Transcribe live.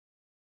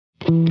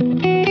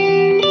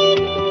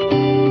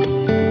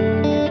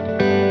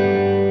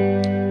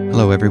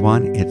Hello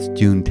everyone, it's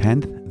June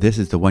 10th. This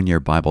is the One Year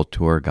Bible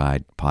Tour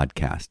Guide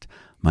podcast.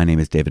 My name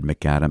is David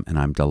MacAdam, and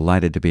I'm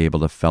delighted to be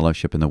able to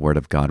fellowship in the Word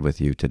of God with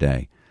you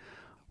today.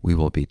 We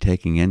will be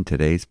taking in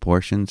today's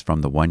portions from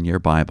the One Year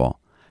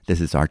Bible.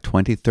 This is our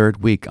 23rd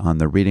week on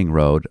the reading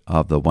road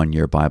of the One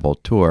Year Bible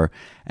Tour,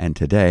 and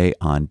today,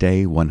 on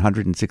day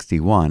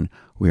 161,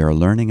 we are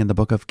learning in the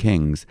book of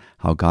Kings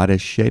how God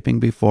is shaping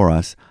before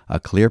us a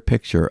clear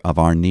picture of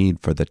our need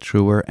for the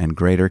truer and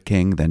greater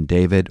king than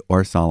David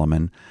or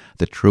Solomon,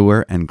 the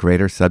truer and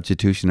greater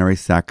substitutionary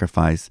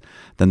sacrifice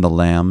than the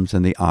lambs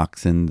and the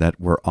oxen that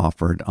were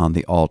offered on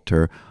the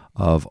altar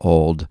of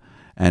old.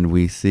 And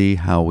we see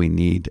how we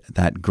need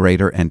that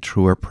greater and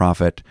truer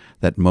prophet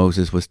that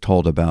Moses was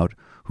told about,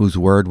 whose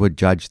word would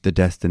judge the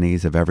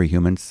destinies of every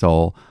human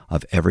soul,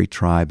 of every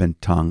tribe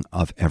and tongue,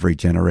 of every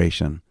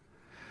generation.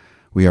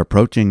 We are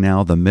approaching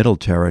now the middle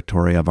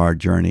territory of our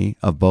journey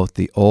of both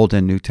the Old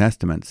and New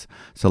Testaments.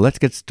 So let's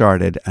get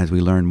started as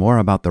we learn more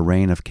about the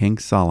reign of King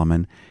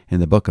Solomon in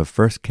the book of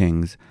 1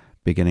 Kings,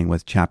 beginning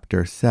with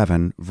chapter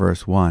 7,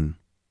 verse 1.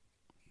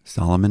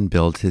 Solomon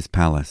builds his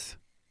palace.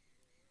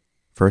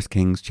 1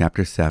 Kings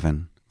chapter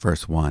 7,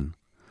 verse 1.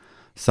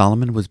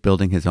 Solomon was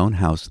building his own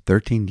house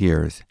 13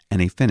 years,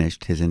 and he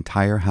finished his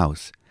entire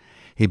house.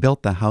 He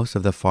built the house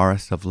of the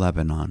forest of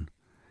Lebanon.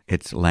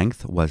 Its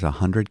length was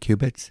 100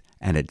 cubits,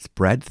 and its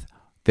breadth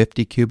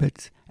 50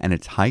 cubits, and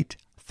its height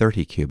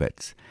 30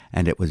 cubits.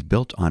 And it was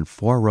built on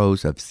 4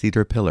 rows of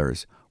cedar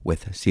pillars,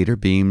 with cedar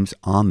beams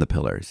on the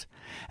pillars.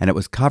 And it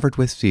was covered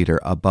with cedar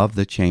above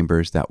the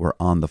chambers that were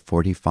on the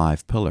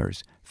 45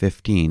 pillars,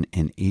 15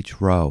 in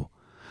each row.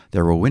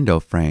 There were window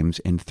frames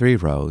in 3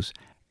 rows,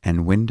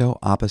 and window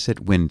opposite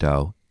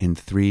window in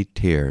 3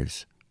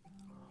 tiers.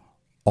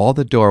 All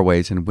the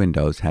doorways and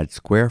windows had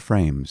square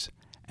frames,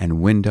 and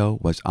window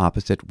was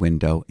opposite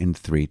window in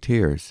 3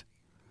 tiers.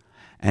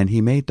 And he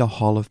made the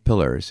hall of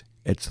pillars.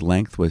 Its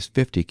length was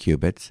 50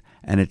 cubits,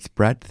 and its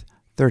breadth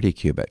 30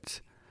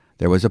 cubits.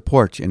 There was a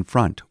porch in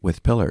front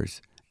with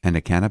pillars, and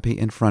a canopy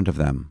in front of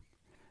them.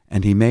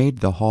 And he made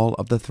the hall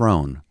of the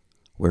throne,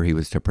 where he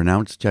was to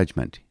pronounce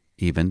judgment,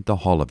 even the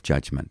hall of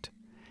judgment.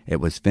 It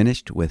was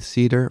finished with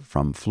cedar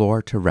from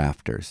floor to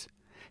rafters.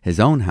 His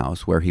own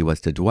house, where he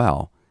was to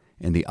dwell,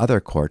 in the other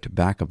court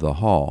back of the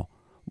hall,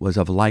 was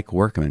of like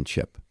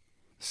workmanship.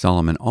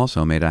 Solomon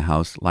also made a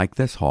house like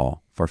this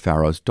hall for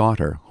Pharaoh's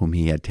daughter, whom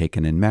he had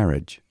taken in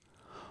marriage.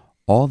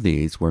 All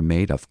these were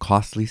made of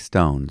costly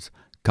stones,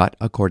 cut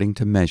according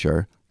to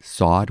measure,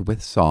 sawed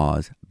with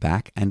saws,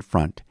 back and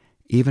front,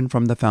 even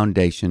from the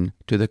foundation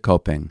to the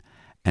coping,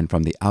 and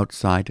from the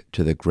outside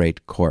to the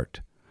great court.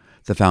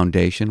 The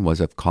foundation was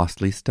of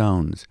costly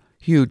stones,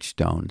 huge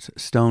stones,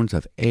 stones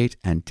of 8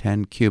 and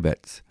 10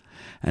 cubits,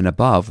 and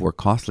above were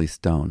costly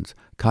stones,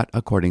 cut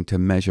according to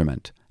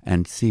measurement,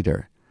 and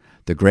cedar.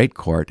 The great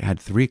court had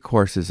 3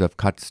 courses of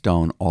cut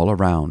stone all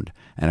around,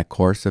 and a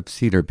course of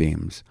cedar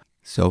beams.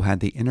 So had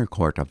the inner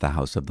court of the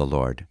house of the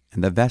Lord,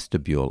 and the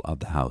vestibule of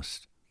the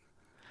house.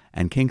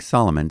 And King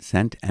Solomon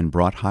sent and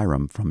brought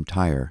Hiram from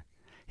Tyre.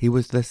 He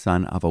was the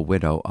son of a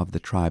widow of the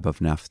tribe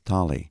of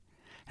Naphtali,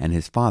 and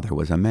his father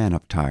was a man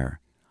of Tyre,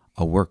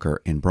 a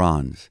worker in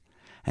bronze.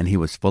 And he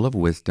was full of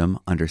wisdom,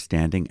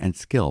 understanding, and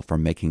skill for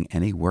making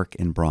any work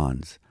in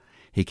bronze.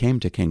 He came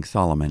to King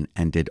Solomon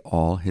and did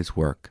all his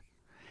work.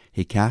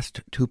 He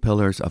cast 2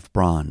 pillars of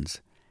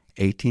bronze.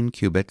 18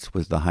 cubits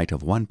was the height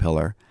of 1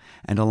 pillar,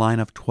 and a line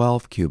of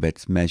 12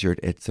 cubits measured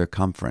its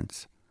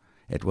circumference.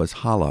 It was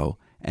hollow,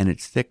 and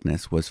its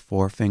thickness was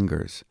 4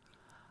 fingers.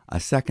 A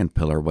second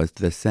pillar was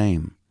the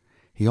same.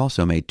 He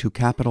also made 2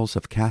 capitals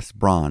of cast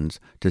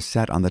bronze to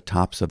set on the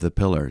tops of the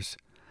pillars.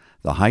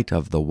 The height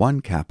of the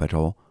one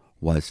capital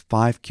was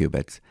 5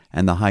 cubits,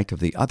 and the height of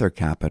the other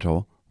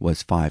capital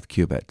was 5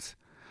 cubits.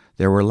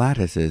 There were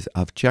lattices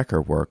of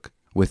checker work,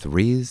 with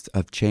wreaths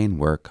of chain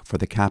work for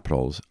the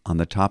capitals on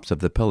the tops of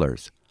the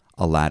pillars,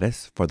 a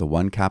lattice for the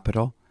one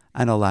capital,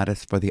 and a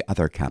lattice for the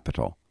other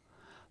capital.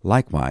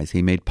 Likewise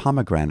he made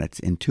pomegranates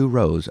in 2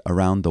 rows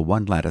around the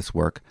one lattice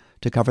work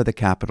to cover the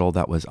capital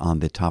that was on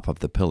the top of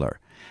the pillar,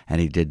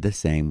 and he did the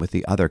same with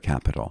the other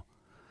capital.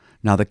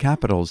 Now the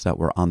capitals that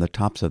were on the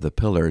tops of the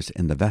pillars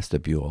in the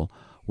vestibule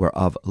were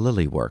of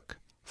lily work,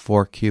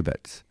 4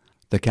 cubits.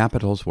 The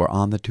capitals were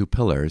on the 2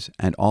 pillars,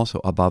 and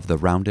also above the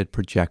rounded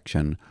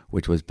projection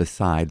which was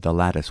beside the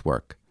lattice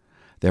work.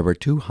 There were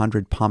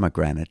 200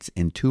 pomegranates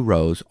in 2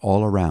 rows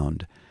all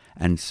around,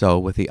 and so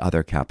with the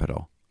other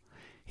capital.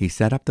 He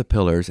set up the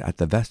pillars at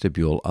the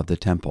vestibule of the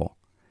temple.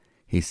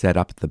 He set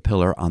up the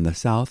pillar on the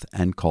south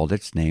and called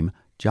its name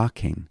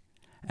Jachin,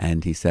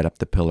 and he set up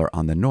the pillar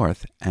on the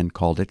north and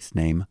called its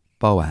name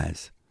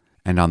Boaz.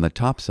 And on the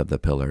tops of the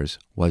pillars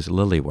was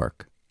lily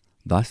work.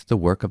 Thus the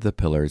work of the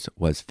pillars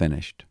was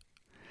finished.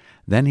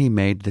 Then he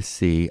made the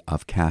sea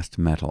of cast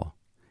metal.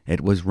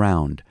 It was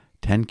round,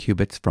 10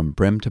 cubits from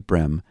brim to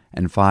brim,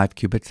 and 5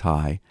 cubits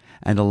high,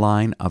 and a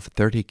line of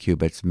 30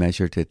 cubits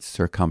measured its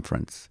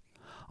circumference.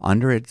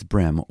 Under its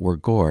brim were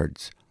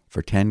gourds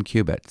for 10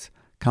 cubits,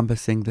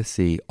 compassing the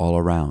sea all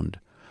around.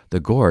 The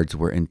gourds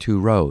were in 2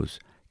 rows,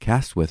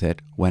 cast with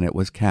it when it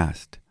was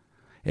cast.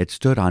 It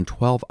stood on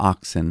 12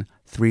 oxen,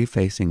 3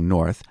 facing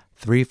north,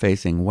 3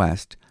 facing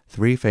west,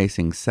 3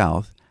 facing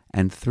south,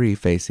 and 3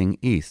 facing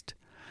east.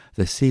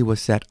 The sea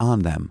was set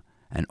on them,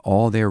 and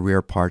all their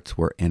rear parts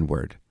were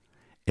inward.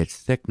 Its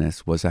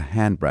thickness was a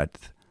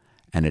handbreadth,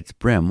 and its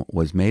brim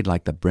was made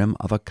like the brim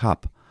of a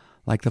cup,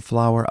 like the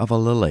flower of a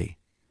lily.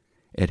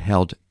 It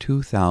held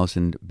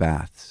 2,000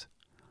 baths.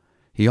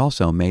 He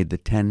also made the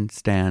 10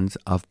 stands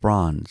of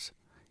bronze.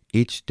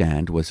 Each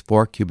stand was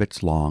 4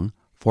 cubits long,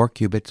 4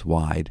 cubits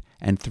wide,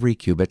 and 3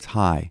 cubits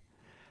high.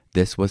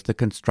 This was the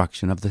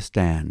construction of the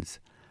stands.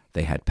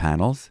 They had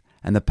panels,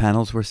 and the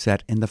panels were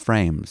set in the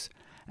frames,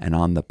 and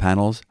on the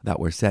panels that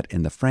were set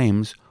in the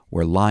frames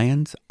were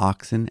lions,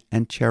 oxen,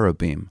 and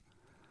cherubim.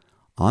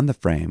 On the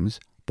frames,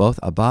 both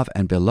above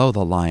and below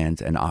the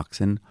lions and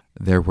oxen,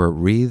 there were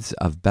wreaths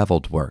of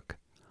beveled work.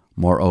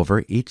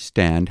 Moreover, each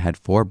stand had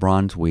 4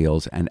 bronze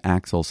wheels and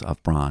axles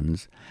of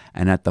bronze,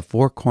 and at the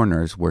 4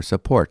 corners were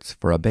supports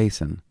for a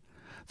basin.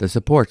 The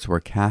supports were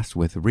cast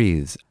with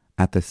wreaths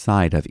at the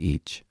side of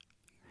each.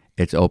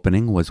 Its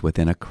opening was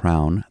within a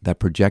crown that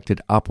projected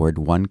upward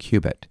 1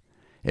 cubit.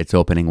 Its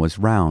opening was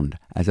round,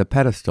 as a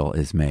pedestal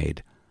is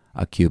made,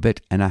 1.5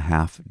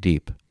 cubits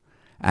deep.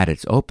 At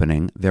its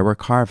opening there were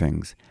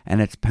carvings,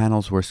 and its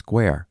panels were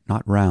square,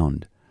 not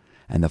round,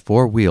 and the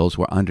 4 wheels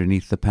were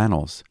underneath the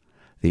panels.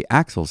 The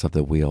axles of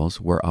the wheels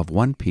were of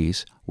 1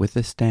 piece with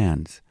the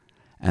stands,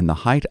 and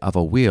the height of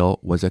a wheel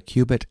was 1.5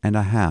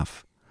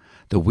 cubits.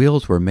 The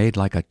wheels were made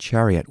like a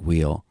chariot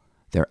wheel.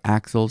 Their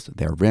axles,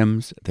 their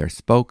rims, their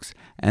spokes,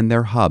 and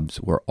their hubs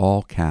were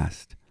all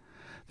cast.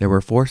 There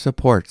were 4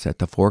 supports at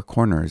the 4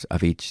 corners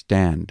of each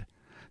stand.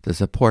 The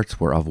supports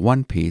were of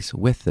 1 piece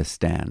with the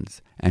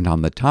stands, and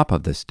on the top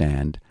of the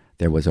stand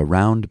there was a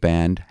round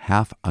band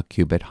 1/2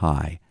 cubit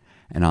high,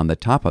 and on the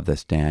top of the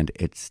stand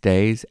its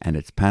stays and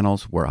its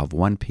panels were of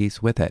 1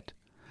 piece with it.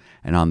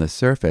 And on the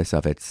surface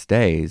of its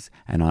stays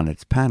and on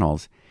its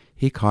panels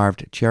he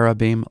carved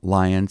cherubim,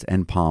 lions,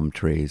 and palm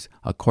trees,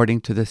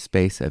 according to the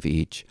space of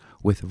each,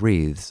 with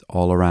wreaths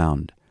all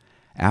around.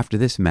 After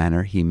this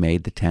manner he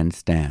made the 10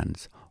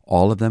 stands.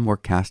 All of them were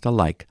cast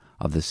alike,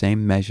 of the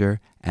same measure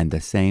and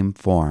the same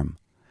form.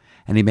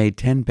 And he made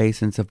 10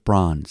 basins of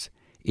bronze.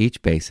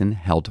 Each basin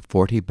held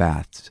 40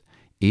 baths.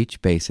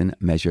 Each basin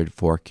measured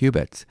 4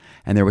 cubits,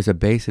 and there was a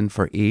basin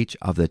for each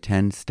of the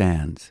 10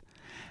 stands.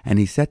 And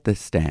he set the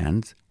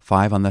stands,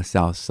 5 on the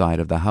south side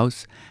of the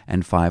house,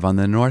 and 5 on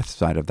the north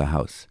side of the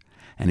house.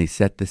 And he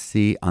set the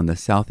sea on the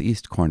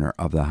southeast corner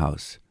of the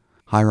house.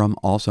 Hiram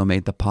also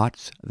made the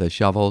pots, the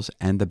shovels,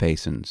 and the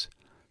basins.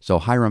 So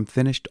Hiram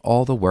finished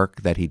all the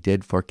work that he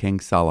did for King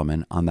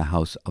Solomon on the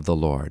house of the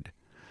Lord.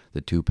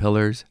 The 2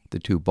 pillars, the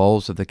 2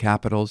 bowls of the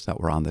capitals that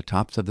were on the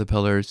tops of the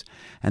pillars,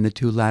 and the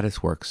 2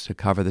 lattice works to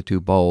cover the 2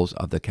 bowls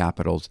of the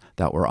capitals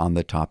that were on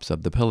the tops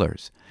of the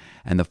pillars,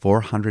 and the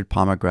 400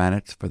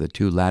 pomegranates for the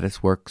 2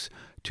 lattice works,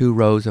 2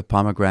 rows of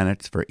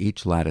pomegranates for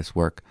each lattice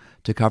work,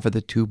 to cover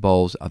the 2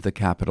 bowls of the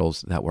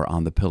capitals that were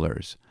on the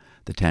pillars,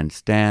 the 10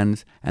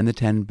 stands, and the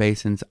 10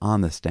 basins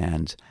on the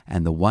stands,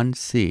 and the 1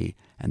 sea,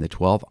 and the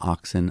 12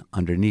 oxen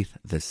underneath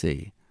the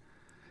sea.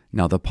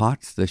 Now the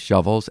pots, the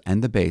shovels,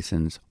 and the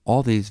basins,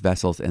 all these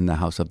vessels in the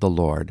house of the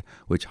Lord,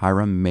 which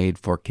Hiram made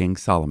for King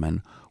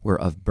Solomon, were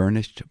of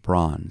burnished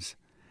bronze.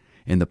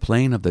 In the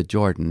plain of the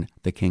Jordan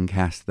the king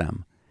cast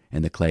them,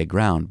 in the clay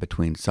ground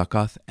between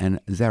Succoth and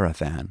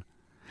Zarethan.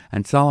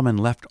 And Solomon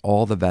left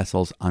all the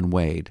vessels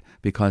unweighed,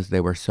 because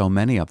there were so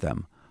many of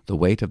them. The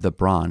weight of the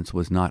bronze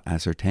was not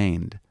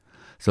ascertained.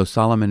 So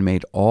Solomon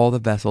made all the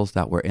vessels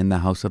that were in the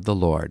house of the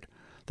Lord,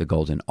 the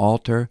golden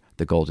altar,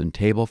 the golden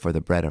table for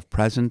the bread of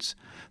presence,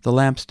 the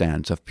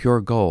lampstands of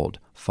pure gold,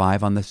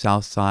 5 on the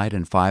south side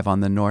and 5 on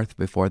the north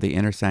before the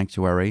inner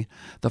sanctuary,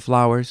 the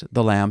flowers,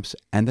 the lamps,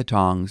 and the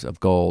tongs of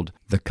gold,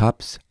 the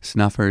cups,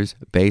 snuffers,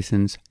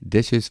 basins,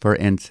 dishes for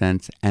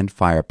incense, and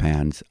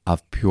firepans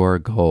of pure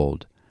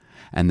gold,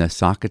 and the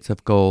sockets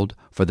of gold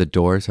for the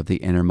doors of the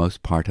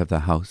innermost part of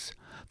the house,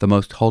 the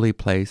most holy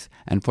place,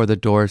 and for the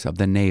doors of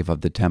the nave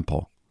of the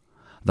temple.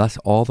 Thus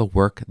all the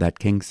work that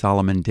King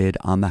Solomon did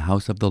on the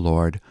house of the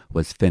Lord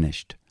was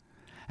finished.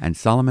 And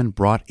Solomon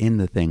brought in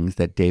the things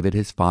that David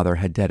his father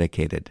had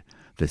dedicated,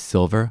 the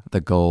silver, the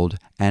gold,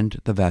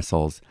 and the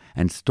vessels,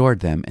 and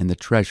stored them in the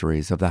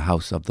treasuries of the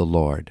house of the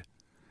Lord.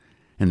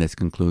 And this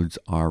concludes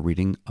our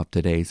reading of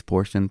today's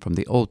portion from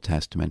the Old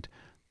Testament,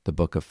 the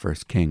book of 1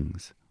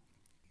 Kings.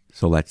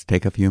 So let's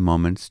take a few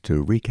moments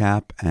to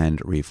recap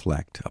and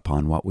reflect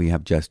upon what we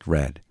have just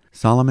read.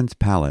 Solomon's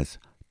palace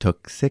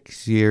took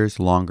 6 years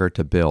longer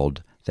to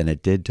build than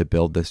it did to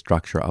build the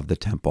structure of the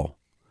temple.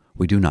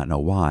 We do not know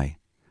why.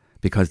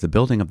 Because the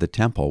building of the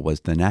temple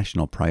was the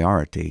national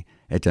priority,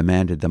 it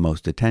demanded the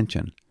most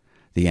attention.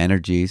 The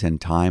energies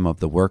and time of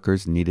the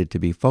workers needed to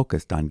be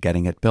focused on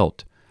getting it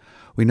built.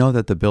 We know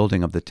that the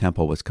building of the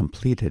temple was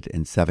completed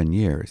in 7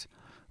 years,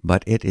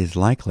 but it is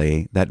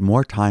likely that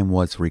more time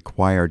was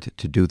required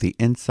to do the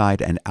inside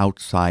and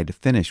outside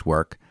finish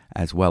work,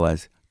 as well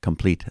as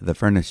complete the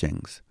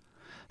furnishings.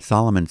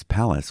 Solomon's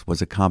palace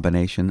was a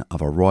combination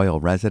of a royal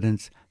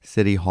residence,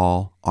 city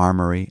hall,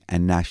 armory,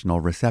 and national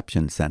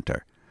reception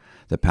center.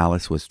 The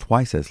palace was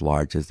twice as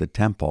large as the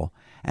temple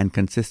and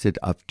consisted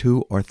of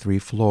 2 or 3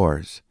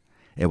 floors.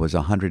 It was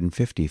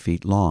 150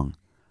 feet long.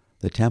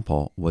 The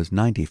temple was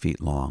 90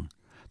 feet long.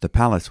 The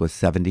palace was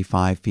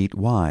 75 feet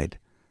wide.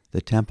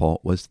 The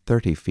temple was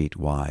 30 feet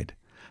wide.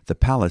 The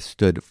palace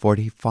stood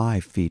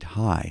 45 feet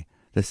high,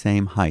 the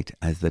same height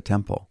as the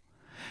temple.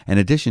 In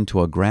addition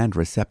to a grand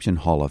reception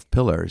hall of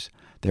pillars,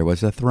 there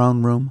was a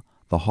throne room,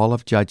 the hall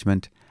of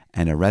judgment,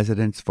 and a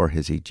residence for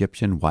his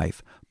Egyptian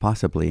wife,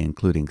 possibly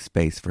including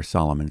space for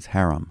Solomon's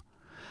harem.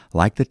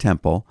 Like the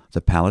temple,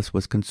 the palace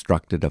was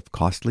constructed of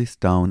costly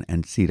stone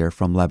and cedar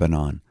from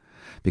Lebanon.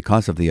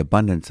 Because of the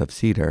abundance of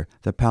cedar,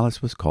 the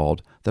palace was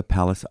called the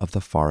Palace of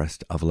the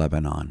Forest of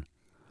Lebanon.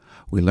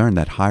 We learn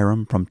that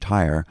Hiram from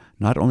Tyre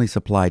not only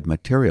supplied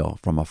material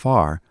from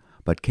afar,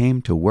 but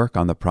came to work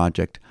on the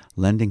project,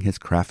 lending his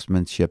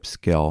craftsmanship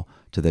skill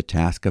to the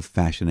task of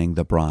fashioning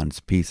the bronze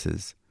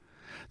pieces.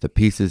 The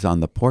pieces on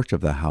the porch of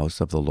the house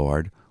of the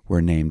Lord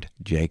were named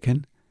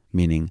Jachin,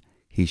 meaning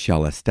he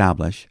shall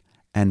establish,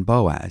 and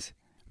Boaz,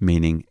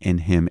 meaning in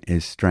him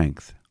is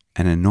strength.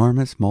 An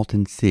enormous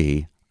molten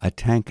sea, a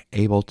tank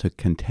able to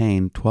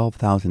contain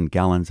 12,000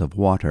 gallons of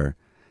water,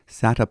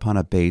 sat upon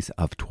a base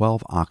of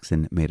 12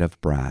 oxen made of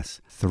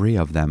brass, 3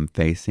 of them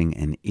facing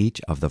in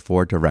each of the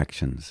 4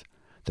 directions.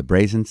 The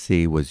brazen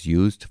sea was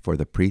used for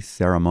the priest's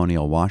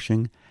ceremonial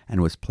washing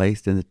and was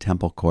placed in the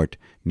temple court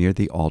near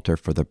the altar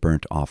for the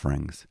burnt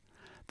offerings.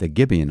 The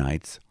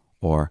Gibeonites,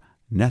 or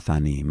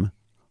Nethanim,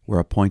 were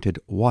appointed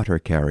water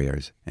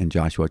carriers in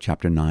Joshua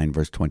chapter 9,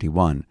 verse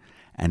 21,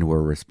 and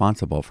were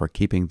responsible for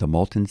keeping the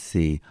molten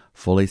sea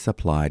fully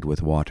supplied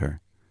with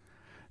water.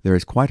 There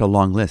is quite a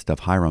long list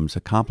of Hiram's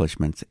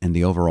accomplishments in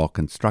the overall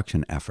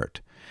construction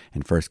effort.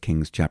 In 1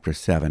 Kings chapter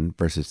 7,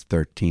 verses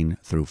 13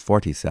 through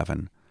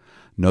 47,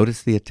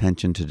 notice the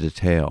attention to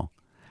detail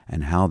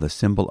and how the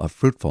symbol of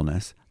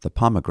fruitfulness, the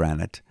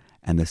pomegranate,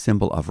 and the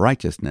symbol of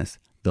righteousness,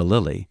 the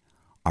lily,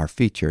 are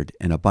featured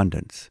in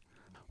abundance.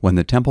 When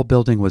the temple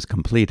building was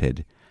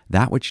completed,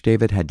 that which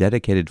David had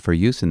dedicated for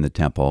use in the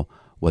temple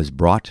was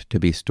brought to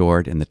be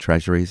stored in the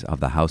treasuries of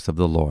the house of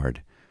the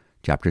Lord.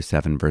 Chapter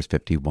 7, verse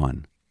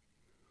 51.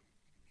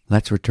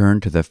 Let's return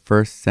to the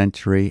 1st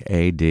century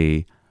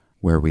A.D.,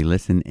 where we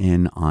listen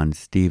in on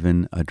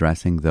Stephen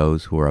addressing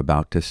those who are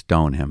about to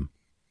stone him.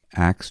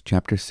 Acts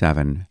chapter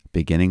 7,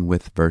 beginning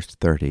with verse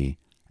 30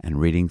 and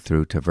reading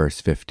through to verse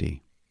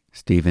 50.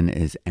 Stephen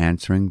is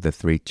answering the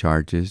 3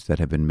 charges that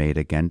have been made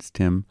against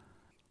him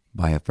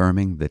by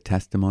affirming the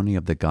testimony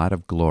of the God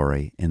of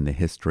glory in the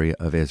history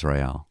of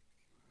Israel.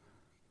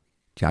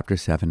 Chapter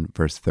 7,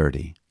 verse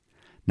 30.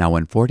 Now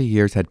when 40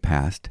 years had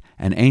passed,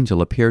 an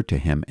angel appeared to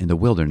him in the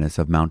wilderness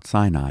of Mount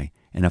Sinai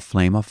in a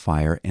flame of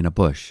fire in a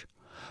bush.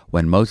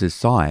 When Moses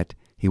saw it,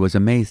 he was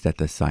amazed at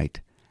the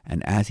sight,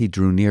 and as he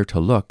drew near to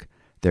look,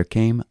 there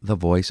came the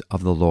voice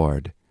of the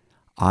Lord.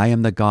 I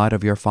am the God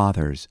of your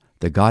fathers,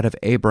 the God of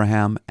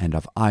Abraham and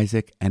of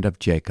Isaac and of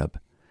Jacob.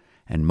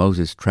 And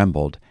Moses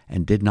trembled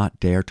and did not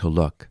dare to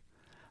look.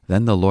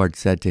 Then the Lord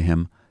said to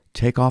him,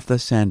 Take off the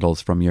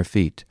sandals from your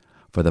feet,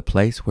 for the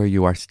place where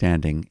you are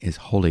standing is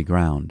holy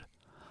ground.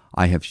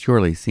 I have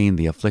surely seen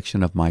the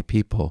affliction of my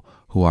people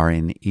who are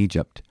in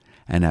Egypt,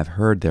 and have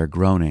heard their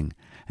groaning,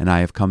 and I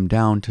have come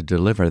down to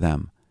deliver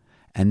them.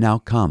 And now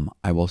come,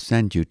 I will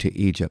send you to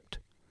Egypt.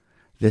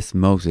 This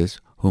Moses,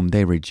 whom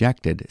they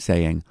rejected,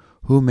 saying,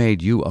 Who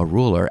made you a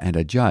ruler and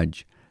a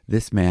judge?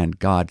 This man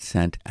God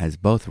sent as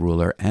both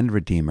ruler and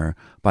redeemer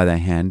by the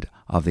hand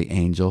of the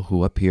angel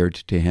who appeared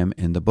to him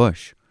in the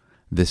bush.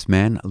 This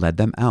man led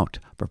them out,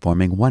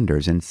 performing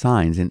wonders and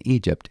signs in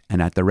Egypt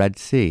and at the Red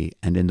Sea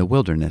and in the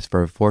wilderness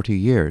for 40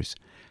 years.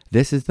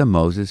 This is the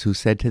Moses who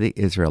said to the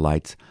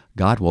Israelites,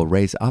 God will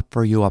raise up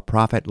for you a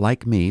prophet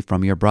like me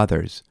from your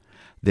brothers.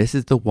 This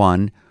is the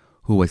one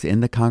who was in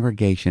the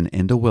congregation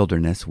in the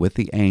wilderness with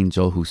the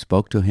angel who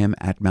spoke to him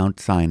at Mount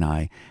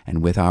Sinai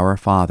and with our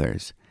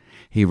fathers.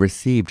 He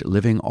received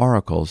living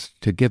oracles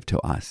to give to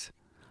us.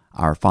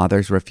 Our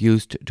fathers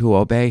refused to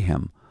obey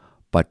him,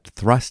 but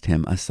thrust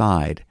him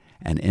aside,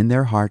 and in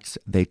their hearts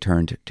they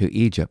turned to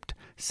Egypt,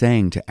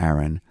 saying to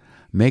Aaron,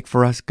 Make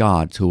for us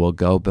gods who will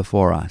go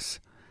before us.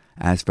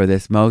 As for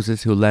this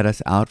Moses who led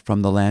us out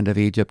from the land of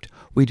Egypt,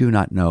 we do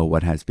not know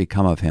what has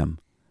become of him.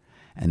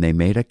 And they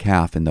made a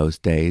calf in those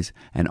days,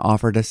 and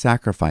offered a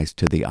sacrifice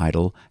to the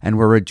idol, and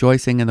were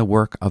rejoicing in the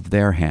work of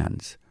their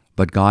hands.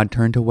 But God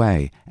turned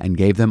away, and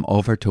gave them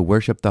over to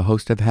worship the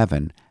host of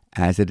heaven,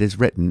 as it is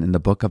written in the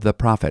book of the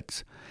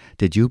prophets.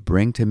 Did you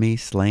bring to me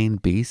slain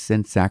beasts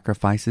and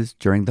sacrifices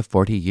during the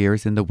 40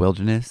 years in the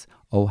wilderness,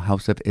 O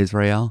house of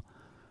Israel?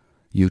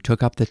 You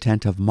took up the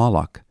tent of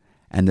Moloch,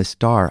 and the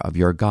star of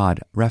your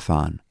god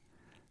Rephan,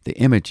 the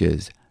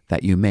images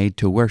that you made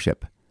to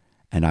worship,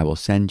 and I will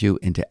send you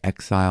into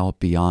exile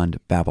beyond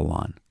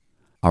Babylon.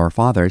 Our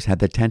fathers had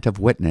the tent of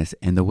witness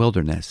in the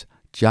wilderness,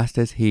 just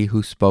as he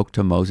who spoke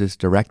to Moses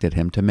directed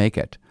him to make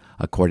it,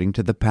 according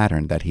to the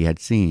pattern that he had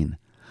seen.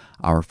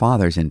 Our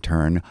fathers, in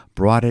turn,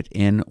 brought it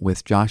in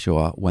with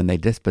Joshua when they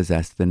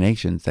dispossessed the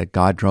nations that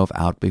God drove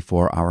out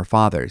before our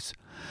fathers.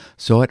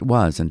 So it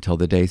was until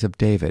the days of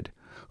David,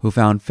 who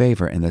found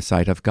favor in the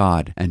sight of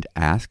God and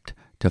asked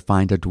to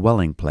find a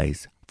dwelling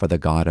place for the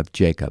God of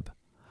Jacob.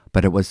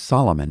 But it was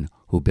Solomon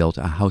who built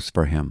a house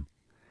for him.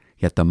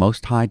 Yet the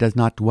Most High does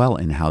not dwell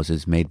in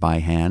houses made by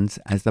hands,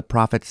 as the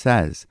prophet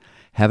says,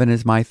 "Heaven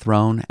is my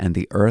throne, and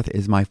the earth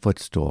is my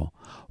footstool.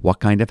 What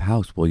kind of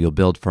house will you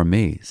build for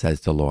me,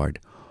 says the Lord?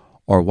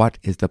 Or what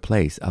is the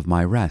place of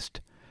my rest?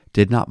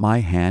 Did not my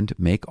hand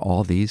make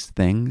all these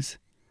things?"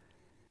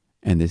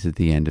 And this is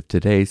the end of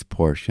today's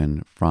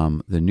portion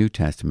from the New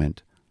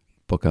Testament,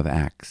 book of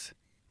Acts,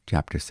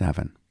 chapter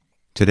 7.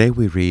 Today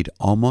we read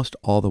almost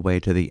all the way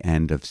to the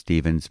end of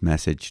Stephen's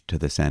message to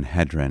the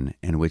Sanhedrin,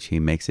 in which he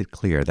makes it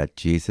clear that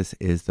Jesus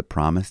is the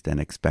promised and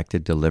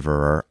expected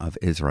deliverer of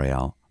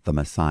Israel, the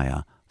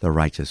Messiah, the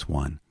righteous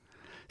one.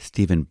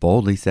 Stephen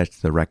boldly sets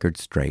the record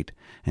straight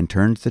and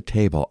turns the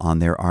table on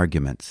their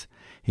arguments.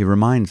 He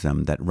reminds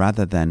them that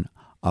rather than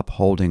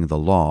upholding the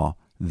law,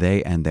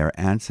 they and their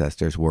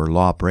ancestors were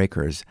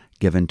lawbreakers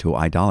given to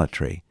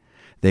idolatry.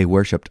 They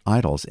worshipped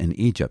idols in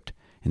Egypt,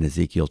 in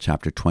Ezekiel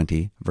chapter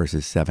 20,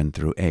 verses 7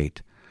 through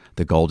 8,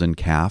 the golden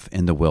calf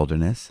in the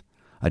wilderness,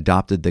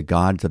 adopted the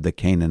gods of the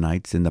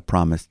Canaanites in the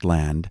promised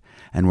land,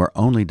 and were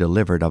only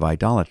delivered of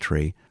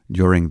idolatry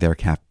during their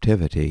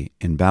captivity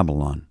in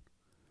Babylon.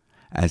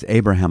 As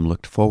Abraham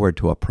looked forward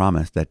to a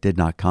promise that did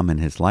not come in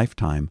his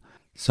lifetime,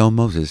 so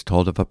Moses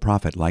told of a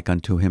prophet like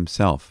unto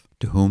himself,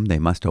 to whom they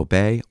must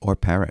obey or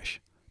perish.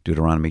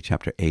 Deuteronomy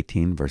chapter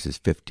 18, verses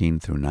 15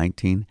 through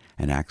 19,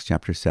 and Acts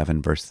chapter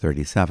 7, verse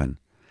 37.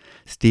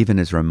 Stephen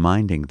is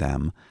reminding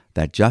them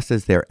that just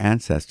as their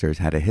ancestors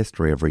had a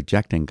history of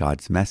rejecting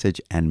God's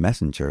message and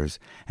messengers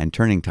and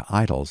turning to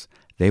idols,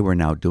 they were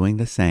now doing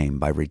the same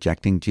by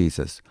rejecting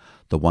Jesus,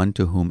 the one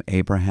to whom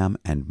Abraham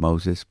and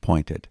Moses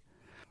pointed.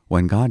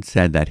 When God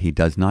said that he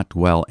does not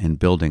dwell in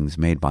buildings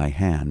made by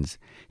hands,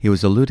 he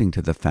was alluding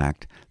to the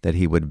fact that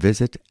he would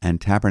visit and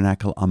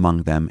tabernacle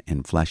among them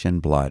in flesh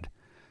and blood.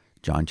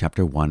 John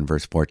chapter 1,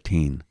 verse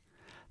 14.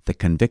 The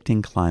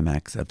convicting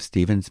climax of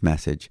Stephen's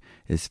message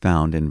is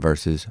found in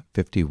verses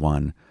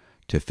 51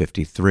 to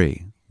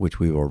 53, which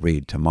we will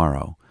read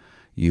tomorrow.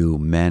 You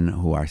men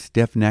who are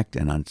stiff-necked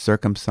and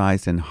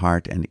uncircumcised in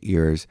heart and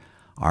ears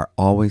are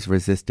always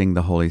resisting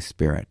the Holy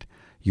Spirit.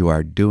 You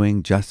are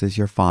doing just as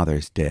your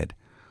fathers did.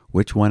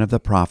 Which one of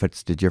the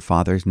prophets did your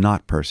fathers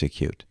not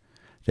persecute?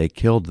 They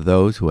killed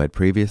those who had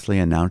previously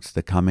announced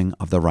the coming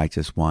of the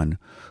righteous one,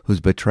 whose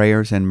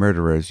betrayers and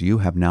murderers you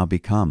have now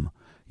become.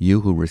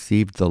 You who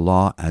received the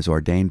law as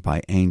ordained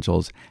by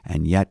angels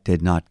and yet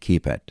did not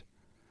keep it.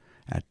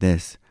 At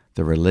this,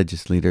 the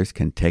religious leaders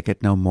can take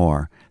it no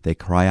more. They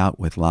cry out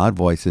with loud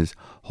voices,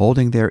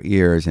 holding their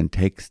ears, and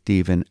take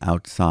Stephen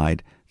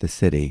outside the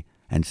city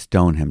and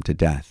stone him to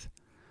death.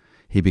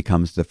 He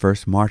becomes the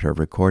first martyr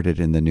recorded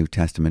in the New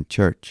Testament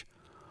church.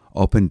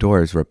 Open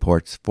Doors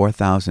reports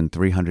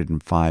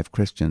 4,305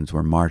 Christians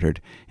were martyred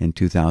in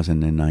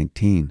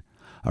 2019.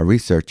 A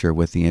researcher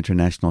with the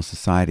International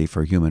Society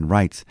for Human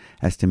Rights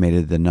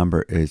estimated the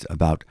number is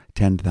about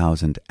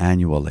 10,000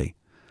 annually.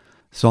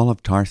 Saul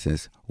of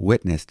Tarsus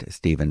witnessed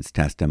Stephen's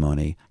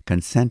testimony,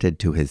 consented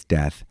to his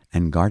death,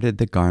 and guarded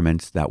the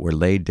garments that were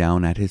laid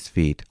down at his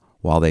feet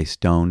while they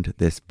stoned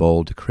this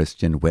bold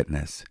Christian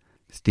witness.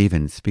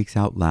 Stephen speaks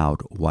out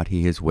loud what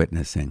he is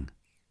witnessing.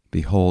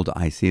 Behold,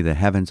 I see the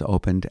heavens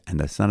opened and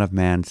the Son of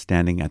Man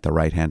standing at the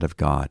right hand of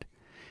God.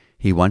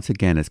 He once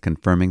again is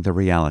confirming the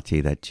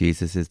reality that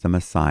Jesus is the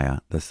Messiah,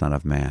 the Son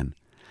of Man.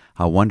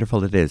 How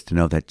wonderful it is to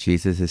know that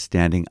Jesus is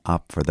standing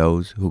up for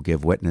those who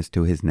give witness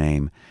to his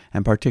name,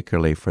 and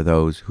particularly for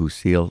those who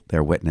seal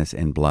their witness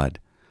in blood.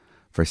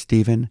 For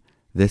Stephen,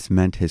 this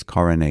meant his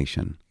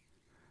coronation.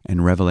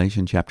 In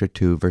Revelation chapter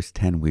 2, verse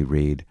 10 we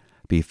read,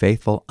 "Be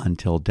faithful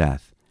until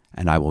death,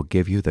 and I will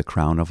give you the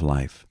crown of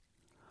life."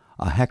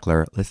 A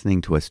heckler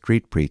listening to a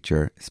street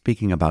preacher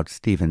speaking about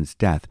Stephen's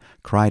death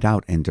cried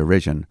out in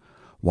derision,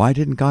 "Why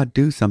didn't God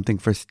do something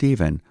for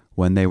Stephen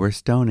when they were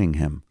stoning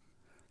him?"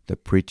 The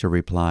preacher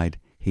replied,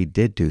 "He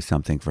did do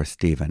something for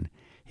Stephen.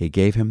 He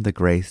gave him the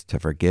grace to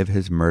forgive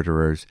his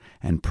murderers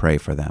and pray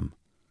for them."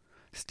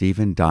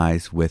 Stephen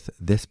dies with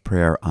this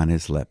prayer on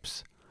his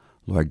lips,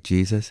 "Lord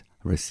Jesus,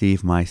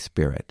 receive my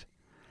spirit."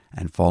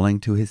 And falling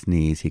to his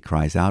knees, he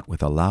cries out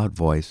with a loud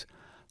voice,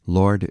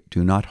 "Lord,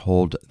 do not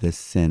hold this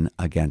sin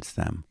against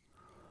them."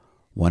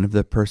 One of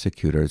the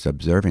persecutors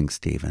observing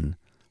Stephen,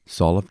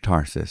 Saul of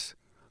Tarsus,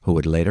 who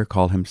would later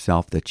call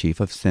himself the chief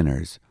of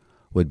sinners,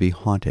 would be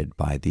haunted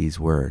by these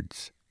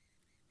words.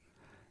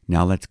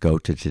 Now let's go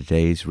to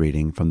today's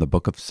reading from the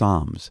book of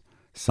Psalms,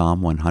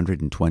 Psalm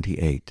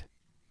 128.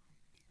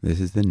 This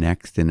is the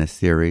next in a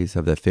series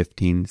of the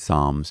 15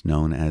 Psalms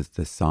known as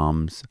the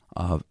Psalms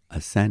of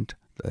Ascent,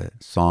 the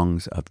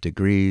Songs of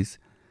Degrees.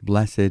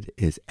 Blessed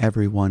is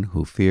everyone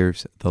who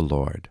fears the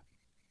Lord.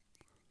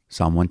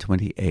 Psalm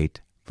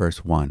 128,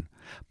 verse 1.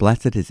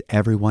 Blessed is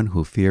everyone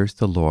who fears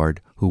the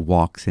Lord, who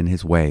walks in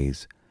his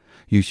ways.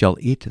 You shall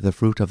eat the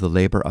fruit of the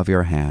labor of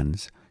your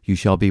hands. You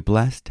shall be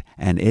blessed,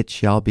 and it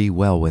shall be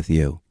well with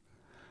you.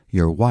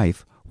 Your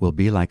wife will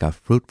be like a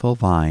fruitful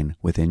vine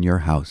within your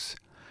house.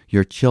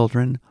 Your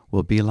children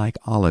will be like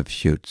olive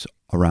shoots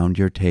around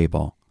your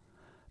table.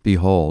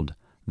 Behold,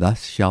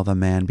 thus shall the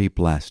man be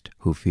blessed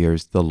who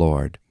fears the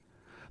Lord.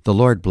 The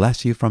Lord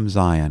bless you from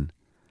Zion.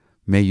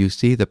 May you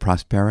see the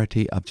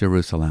prosperity of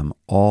Jerusalem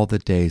all the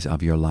days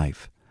of your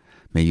life.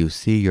 May you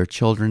see your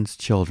children's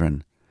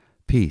children.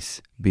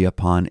 Peace be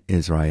upon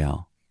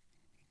Israel.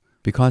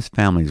 Because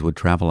families would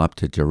travel up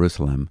to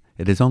Jerusalem,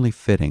 it is only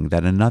fitting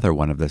that another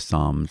one of the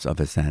Psalms of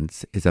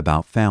Ascents is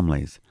about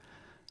families.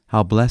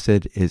 How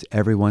blessed is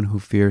everyone who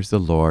fears the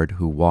Lord,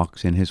 who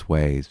walks in his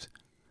ways.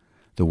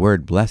 The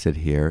word blessed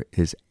here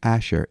is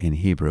asher in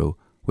Hebrew,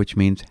 which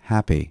means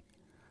happy.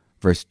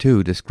 Verse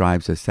 2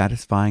 describes a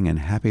satisfying and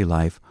happy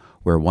life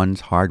where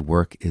one's hard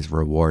work is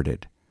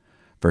rewarded.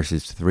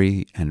 Verses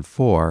 3 and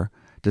 4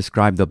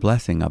 describe the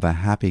blessing of a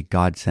happy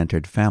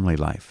God-centered family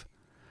life.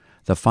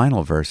 The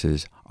final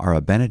verses are a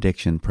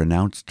benediction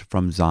pronounced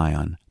from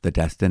Zion, the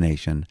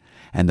destination,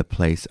 and the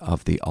place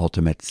of the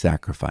ultimate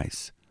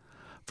sacrifice.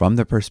 From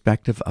the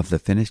perspective of the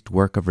finished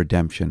work of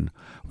redemption,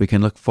 we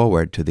can look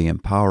forward to the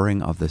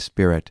empowering of the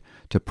Spirit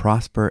to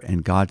prosper in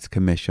God's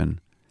commission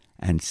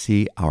and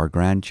see our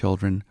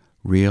grandchildren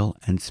real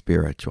and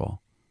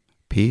spiritual.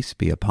 Peace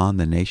be upon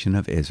the nation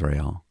of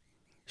Israel.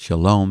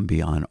 Shalom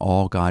be on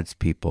all God's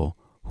people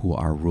who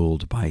are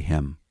ruled by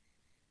him.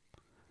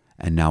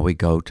 And now we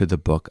go to the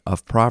book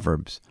of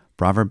Proverbs.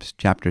 Proverbs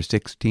chapter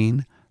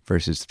 16,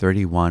 verses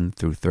 31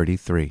 through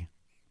 33.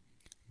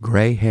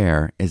 Gray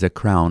hair is a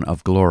crown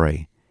of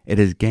glory. It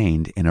is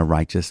gained in a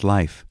righteous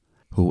life.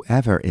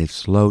 Whoever is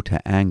slow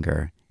to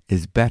anger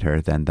is better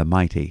than the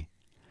mighty,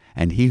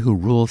 and he who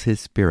rules his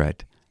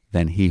spirit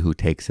than he who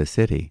takes a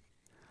city.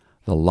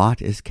 The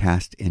lot is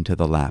cast into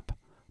the lap,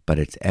 but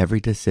its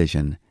every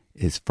decision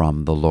is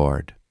from the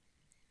Lord.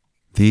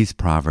 These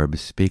proverbs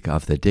speak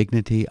of the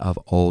dignity of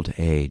old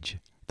age,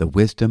 the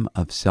wisdom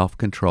of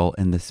self-control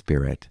in the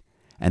spirit,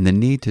 and the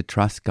need to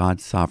trust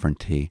God's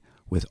sovereignty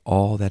with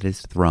all that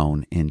is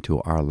thrown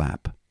into our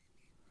lap.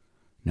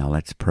 Now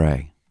let's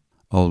pray.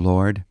 O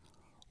Lord,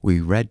 we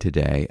read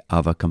today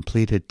of a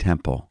completed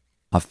temple,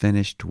 a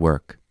finished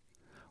work.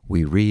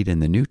 We read in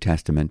the New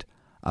Testament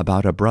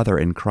about a brother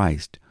in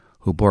Christ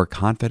who bore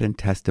confident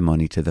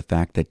testimony to the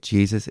fact that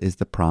Jesus is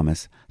the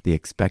promise, the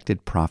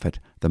expected prophet,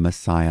 the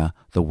Messiah,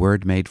 the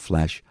Word made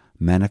flesh,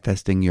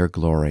 manifesting your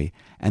glory,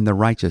 and the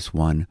righteous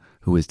one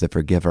who is the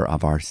forgiver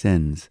of our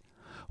sins.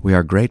 We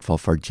are grateful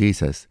for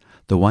Jesus,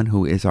 the one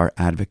who is our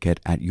advocate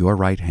at your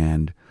right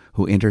hand,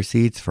 who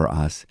intercedes for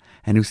us,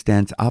 and who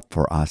stands up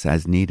for us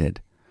as needed.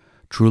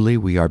 Truly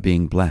we are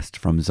being blessed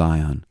from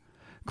Zion.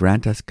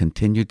 Grant us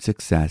continued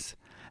success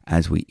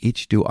as we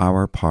each do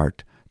our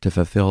part to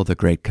fulfill the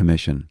Great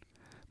Commission.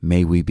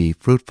 May we be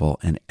fruitful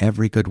in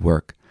every good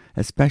work,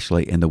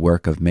 especially in the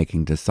work of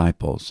making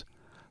disciples.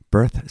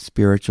 Birth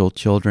spiritual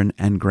children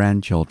and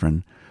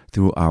grandchildren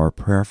through our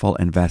prayerful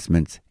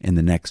investments in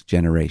the next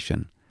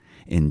generation.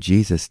 In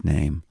Jesus'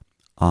 name,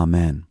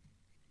 Amen.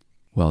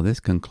 Well, this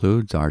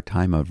concludes our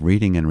time of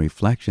reading and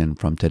reflection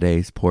from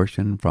today's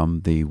portion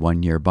from the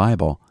One Year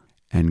Bible,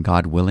 and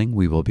God willing,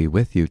 we will be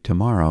with you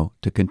tomorrow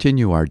to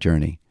continue our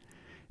journey.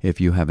 If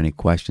you have any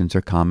questions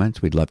or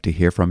comments, we'd love to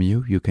hear from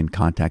you. You can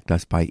contact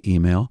us by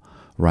email,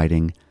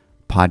 writing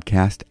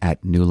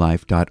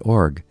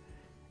podcast@newlife.org.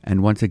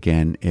 And once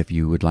again, if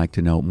you would like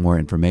to know more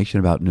information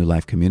about New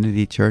Life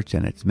Community Church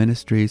and its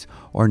ministries,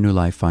 or New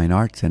Life Fine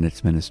Arts and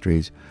its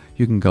ministries,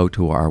 you can go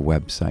to our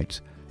websites,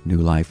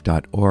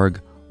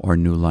 newlife.org or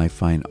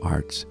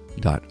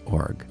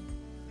newlifefinearts.org.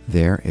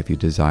 There, if you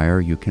desire,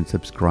 you can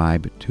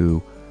subscribe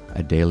to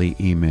a daily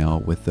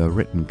email with the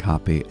written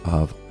copy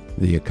of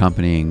the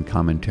accompanying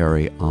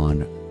commentary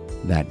on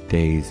that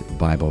day's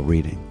Bible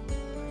reading.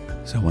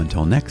 So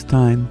until next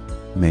time,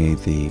 may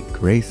the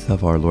grace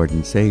of our Lord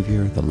and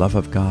Savior, the love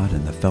of God,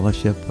 and the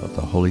fellowship of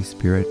the Holy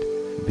Spirit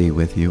be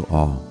with you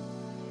all.